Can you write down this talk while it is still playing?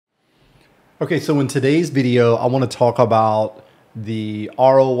Okay, so in today's video, I want to talk about the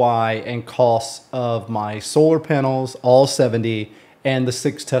ROI and costs of my solar panels, all 70, and the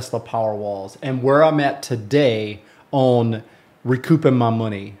 6 Tesla Powerwalls, and where I'm at today on recouping my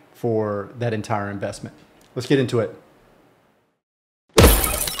money for that entire investment. Let's get into it.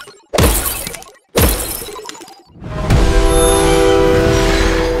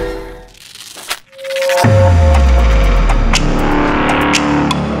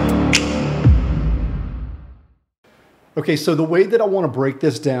 Okay, so the way that I want to break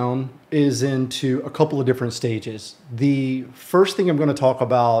this down is into a couple of different stages. The first thing I'm going to talk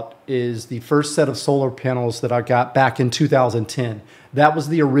about is the first set of solar panels that I got back in 2010. That was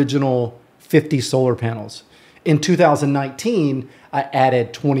the original 50 solar panels. In 2019, I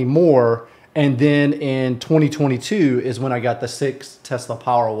added 20 more, and then in 2022 is when I got the 6 Tesla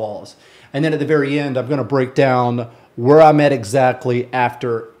Powerwalls. And then at the very end, I'm going to break down where I'm at exactly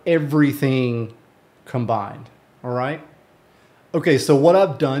after everything combined. All right. Okay, so what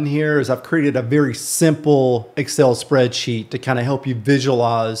I've done here is I've created a very simple Excel spreadsheet to kind of help you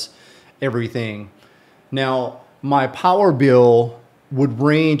visualize everything. Now, my power bill would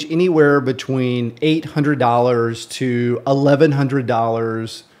range anywhere between $800 to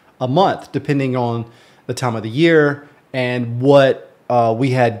 $1,100 a month, depending on the time of the year and what we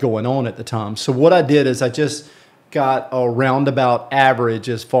had going on at the time. So what I did is I just got a roundabout average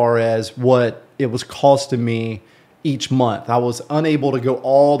as far as what it was costing me each month. I was unable to go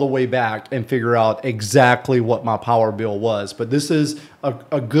all the way back and figure out exactly what my power bill was, but this is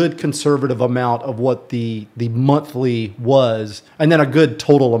a good conservative amount of what the monthly was, and then a good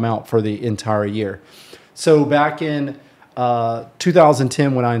total amount for the entire year. So back in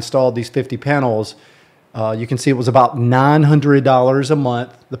 2010, when I installed these 50 panels, you can see it was about $900 a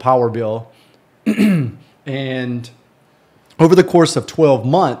month, the power bill. And over the course of 12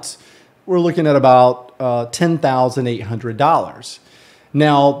 months, we're looking at about $10,800.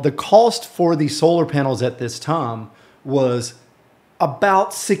 Now, the cost for the solar panels at this time was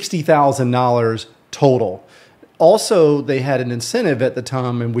about $60,000 total. Also, they had an incentive at the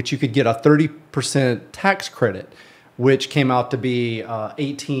time in which you could get a 30% tax credit, which came out to be around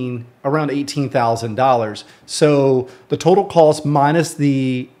 $18,000. So the total cost minus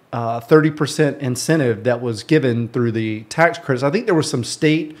the 30% incentive that was given through the tax credits. I think there was some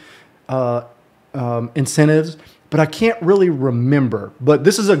state incentives, but I can't really remember. But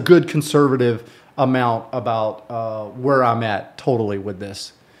this is a good conservative amount about where I'm at totally with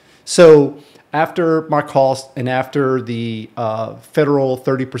this. So after my cost and after the federal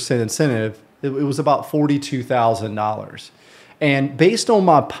 30% incentive, it was about $42,000. And based on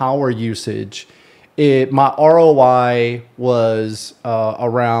my power usage, my ROI was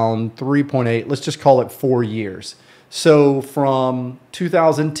around 3.8. Let's just call it 4 years. So from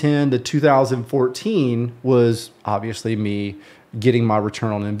 2010 to 2014 was obviously me getting my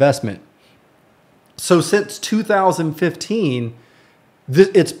return on investment. So since 2015,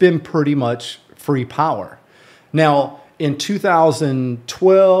 it's been pretty much free power. Now, in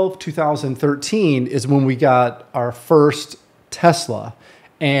 2012, 2013 is when we got our first Tesla,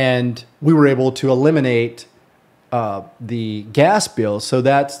 and we were able to eliminate the gas bill. So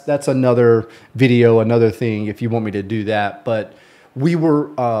that's another video, another thing if you want me to do that. But we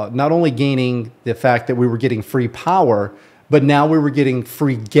were not only gaining the fact that we were getting free power, but now we were getting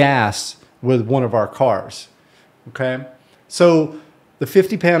free gas with one of our cars. Okay. So the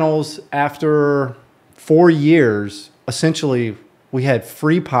 50 panels, after 4 years, essentially we had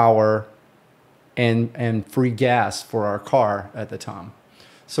free power and free gas for our car at the time.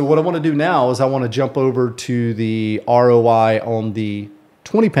 So what I want to do now is I want to jump over to the ROI on the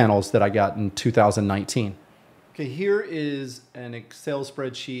 20 panels that I got in 2019. Okay, here is an Excel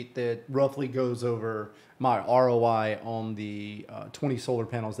spreadsheet that roughly goes over my ROI on the 20 solar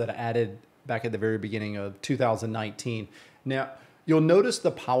panels that I added back at the very beginning of 2019. Now, you'll notice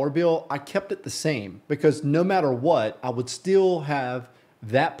the power bill, I kept it the same because no matter what, I would still have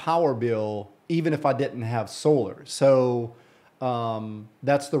that power bill even if I didn't have solar. So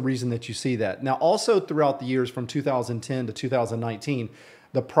that's the reason that you see that. Now, also throughout the years from 2010 to 2019,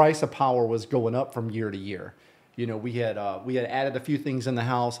 the price of power was going up from year to year. You know, we had added a few things in the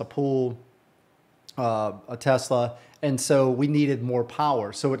house, a pool, a Tesla, and so we needed more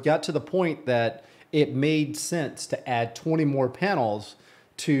power. So it got to the point that it made sense to add 20 more panels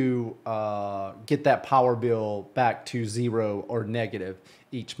to get that power bill back to zero or negative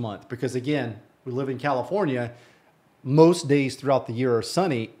each month. Because again, we live in California. Most days throughout the year are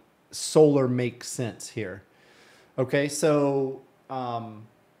sunny. Solar makes sense here. Okay, so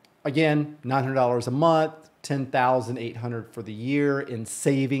again, $900 a month, $10,800 for the year in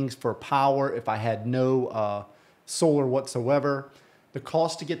savings for power if I had no solar whatsoever. The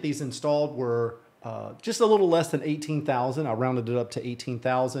cost to get these installed were just a little less than $18,000. I rounded it up to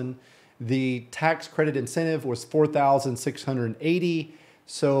 $18,000. The tax credit incentive was $4,680.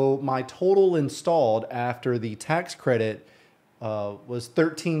 So my total installed after the tax credit was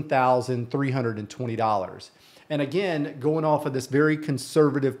 $13,320. And again, going off of this very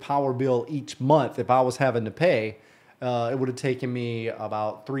conservative power bill each month, if I was having to pay, it would have taken me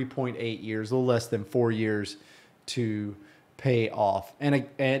about 3.8 years, a little less than 4 years to pay off.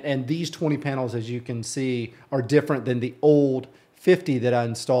 And these 20 panels, as you can see, are different than the old 50 that I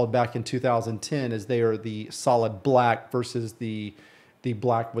installed back in 2010, as they are the solid black versus the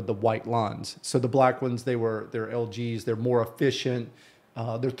black with the white lines. So the black ones, they're LGs, they're more efficient.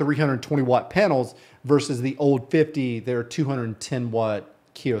 They're 320 watt panels versus the old 50, they're 210 watt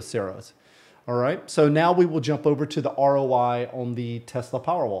Kyoceras. All right, so now we will jump over to the ROI on the Tesla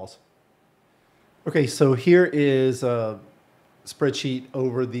Powerwalls. Okay, so here is a spreadsheet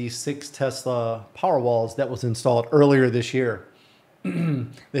over the 6 Tesla Powerwalls that was installed earlier this year.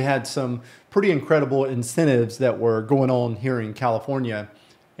 They had some pretty incredible incentives that were going on here in California.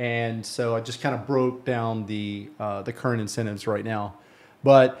 And so I just kind of broke down the current incentives right now.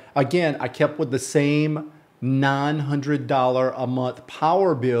 But again, I kept with the same $900 a month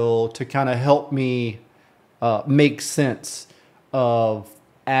power bill to kind of help me make sense of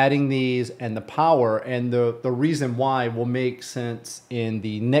adding these and the power. And the reason why will make sense in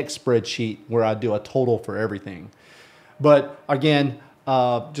the next spreadsheet where I do a total for everything. But again,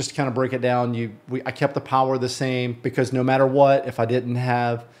 just to kind of break it down, I kept the power the same because no matter what, if I didn't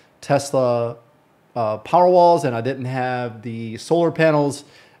have Tesla Powerwalls and I didn't have the solar panels,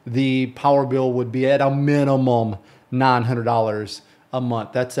 the power bill would be at a minimum $900 a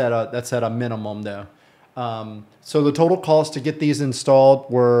month. That's at a minimum though. So the total cost to get these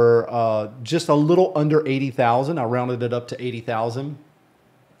installed were just a little under $80,000. I rounded it up to $80,000.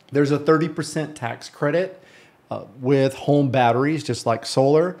 There's a 30% tax credit with home batteries, just like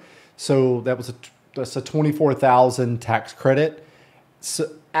solar. So that's a $24,000 tax credit.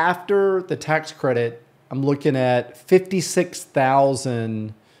 So after the tax credit, I'm looking at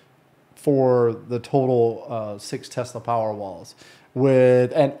 $56,000 for the total 6 Tesla Powerwalls,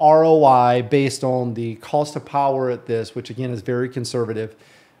 with an ROI based on the cost of power at this, which again is very conservative,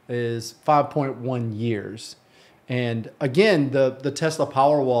 is 5.1 years. And again, the Tesla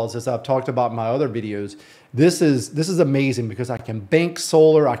Powerwalls, as I've talked about in my other videos, this is amazing because I can bank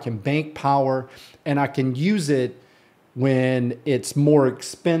solar, I can bank power, and I can use it when it's more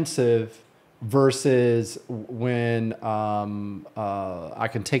expensive versus when I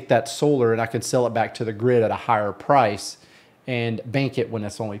can take that solar and I can sell it back to the grid at a higher price and bank it when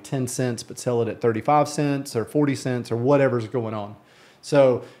it's only 10 cents, but sell it at 35 cents or 40 cents or whatever's going on.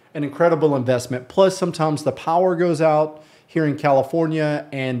 So an incredible investment. Plus sometimes the power goes out here in California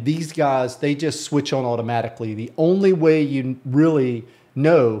and these guys, they just switch on automatically. The only way you really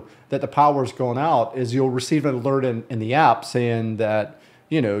know that the power's gone out is you'll receive an alert in the app saying that,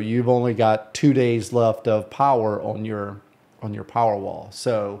 you know, you've only got 2 days left of power on your Powerwall.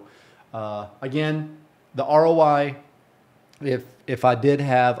 So again, the ROI, if I did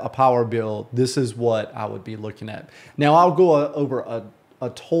have a power bill, this is what I would be looking at. Now I'll go over a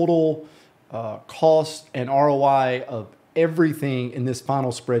total cost and ROI of everything in this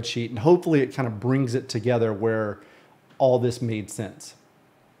final spreadsheet, and hopefully it kind of brings it together where all this made sense.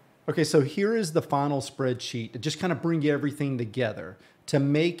 Okay, so here is the final spreadsheet to just kind of bring everything together to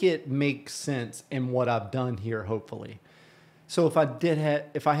make it make sense in what I've done here, hopefully. So if I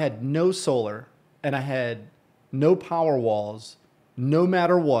had no solar and I had no power walls, no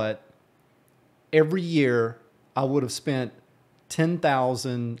matter what, every year I would have spent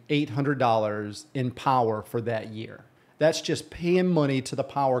 $10,800 in power for that year. That's just paying money to the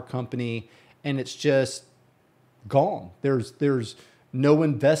power company and it's just gone. There's no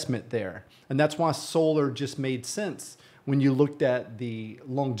investment there. And that's why solar just made sense when you looked at the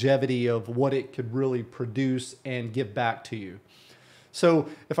longevity of what it could really produce and give back to you. So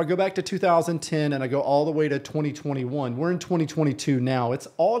if I go back to 2010 and I go all the way to 2021, we're in 2022 now. It's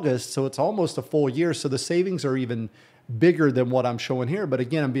August, so it's almost a full year. So the savings are even bigger than what I'm showing here. But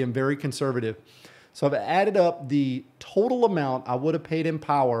again, I'm being very conservative. So I've added up the total amount I would have paid in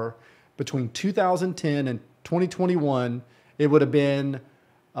power between 2010 and 2021. It would have been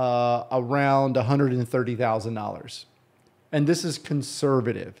around $130,000. And this is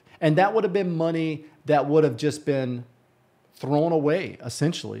conservative. And that would have been money that would have just been thrown away,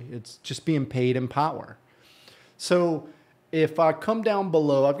 essentially. It's just being paid in power. So if I come down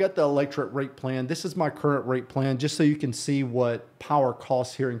below, I've got the electric rate plan. This is my current rate plan, just so you can see what power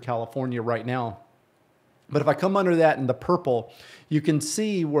costs here in California right now. But if I come under that in the purple, you can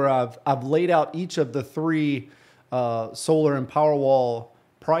see where I've laid out each of the three solar and Powerwall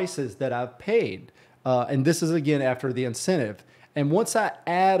prices that I've paid. And this is again after the incentive. And once I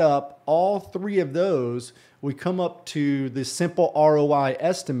add up all three of those, we come up to the simple ROI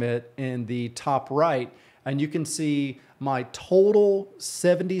estimate in the top right. And you can see my total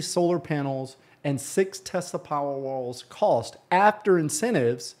 70 solar panels and 6 Tesla Powerwalls cost after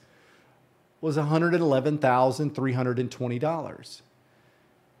incentives was $111,320.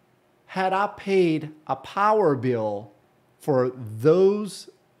 Had I paid a power bill for those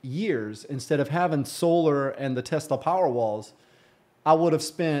years instead of having solar and the Tesla Powerwalls, I would have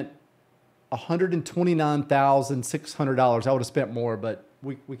spent $129,600. I would have spent more, but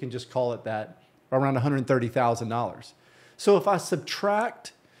we can just call it that, around $130,000. So if I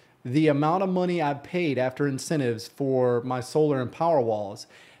subtract the amount of money I paid after incentives for my solar and Powerwalls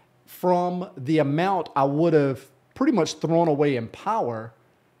from the amount I would have pretty much thrown away in power,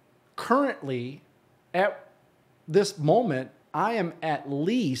 currently at this moment, I am at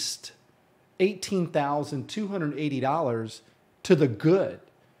least $18,280 to the good.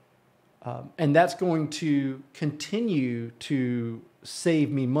 And that's going to continue to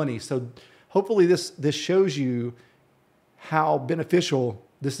save me money. So hopefully this shows you how beneficial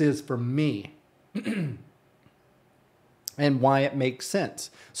this is for me and why it makes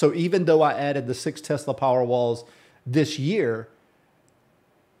sense. So even though I added the 6 Tesla Powerwalls this year,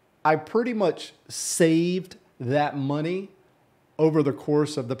 I pretty much saved that money over the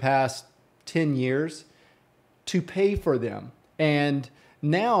course of the past 10 years to pay for them. And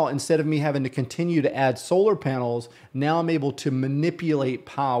now, instead of me having to continue to add solar panels, now I'm able to manipulate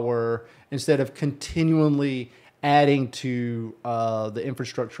power instead of continually adding to the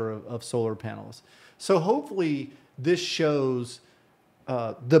infrastructure of solar panels. So hopefully this shows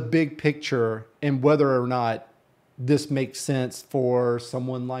the big picture and whether or not this makes sense for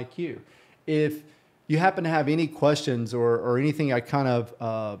someone like you. If you happen to have any questions or anything I kind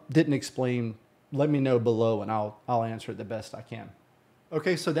of didn't explain, let me know below and I'll answer it the best I can.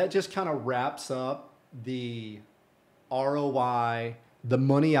 Okay, so that just kind of wraps up the ROI, the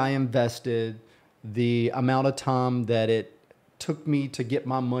money I invested, the amount of time that it took me to get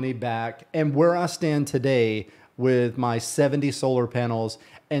my money back, and where I stand today with my 70 solar panels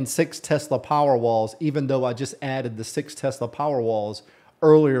and 6 Tesla Powerwalls, even though I just added the 6 Tesla Powerwalls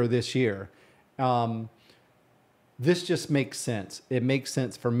earlier this year. This just makes sense. It makes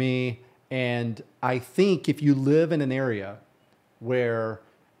sense for me. And I think if you live in an area where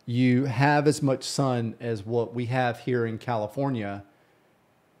you have as much sun as what we have here in California,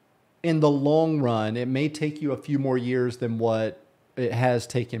 in the long run, it may take you a few more years than what it has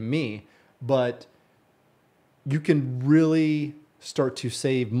taken me, but you can really start to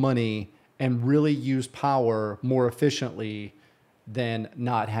save money and really use power more efficiently than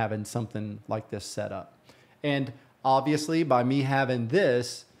not having something like this set up. And obviously, by me having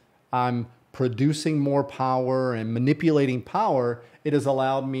this, I'm producing more power and manipulating power. It has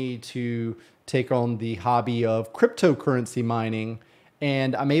allowed me to take on the hobby of cryptocurrency mining,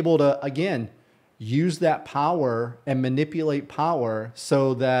 and I'm able to, again, use that power and manipulate power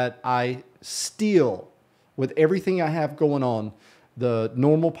so that I still, with everything I have going on, the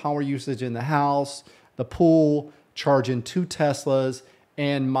normal power usage in the house, the pool, charging 2 Teslas,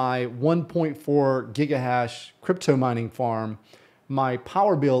 and my 1.4 gigahash crypto mining farm, my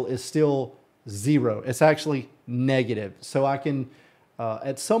power bill is still 0. It's actually negative. So I can,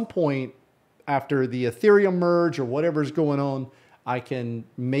 at some point after the Ethereum merge or whatever's going on, I can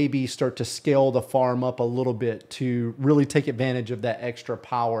maybe start to scale the farm up a little bit to really take advantage of that extra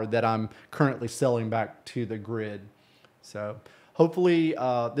power that I'm currently selling back to the grid. So hopefully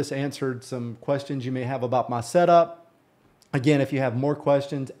this answered some questions you may have about my setup. Again, if you have more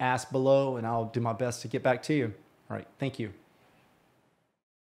questions, ask below and I'll do my best to get back to you. All right, thank you.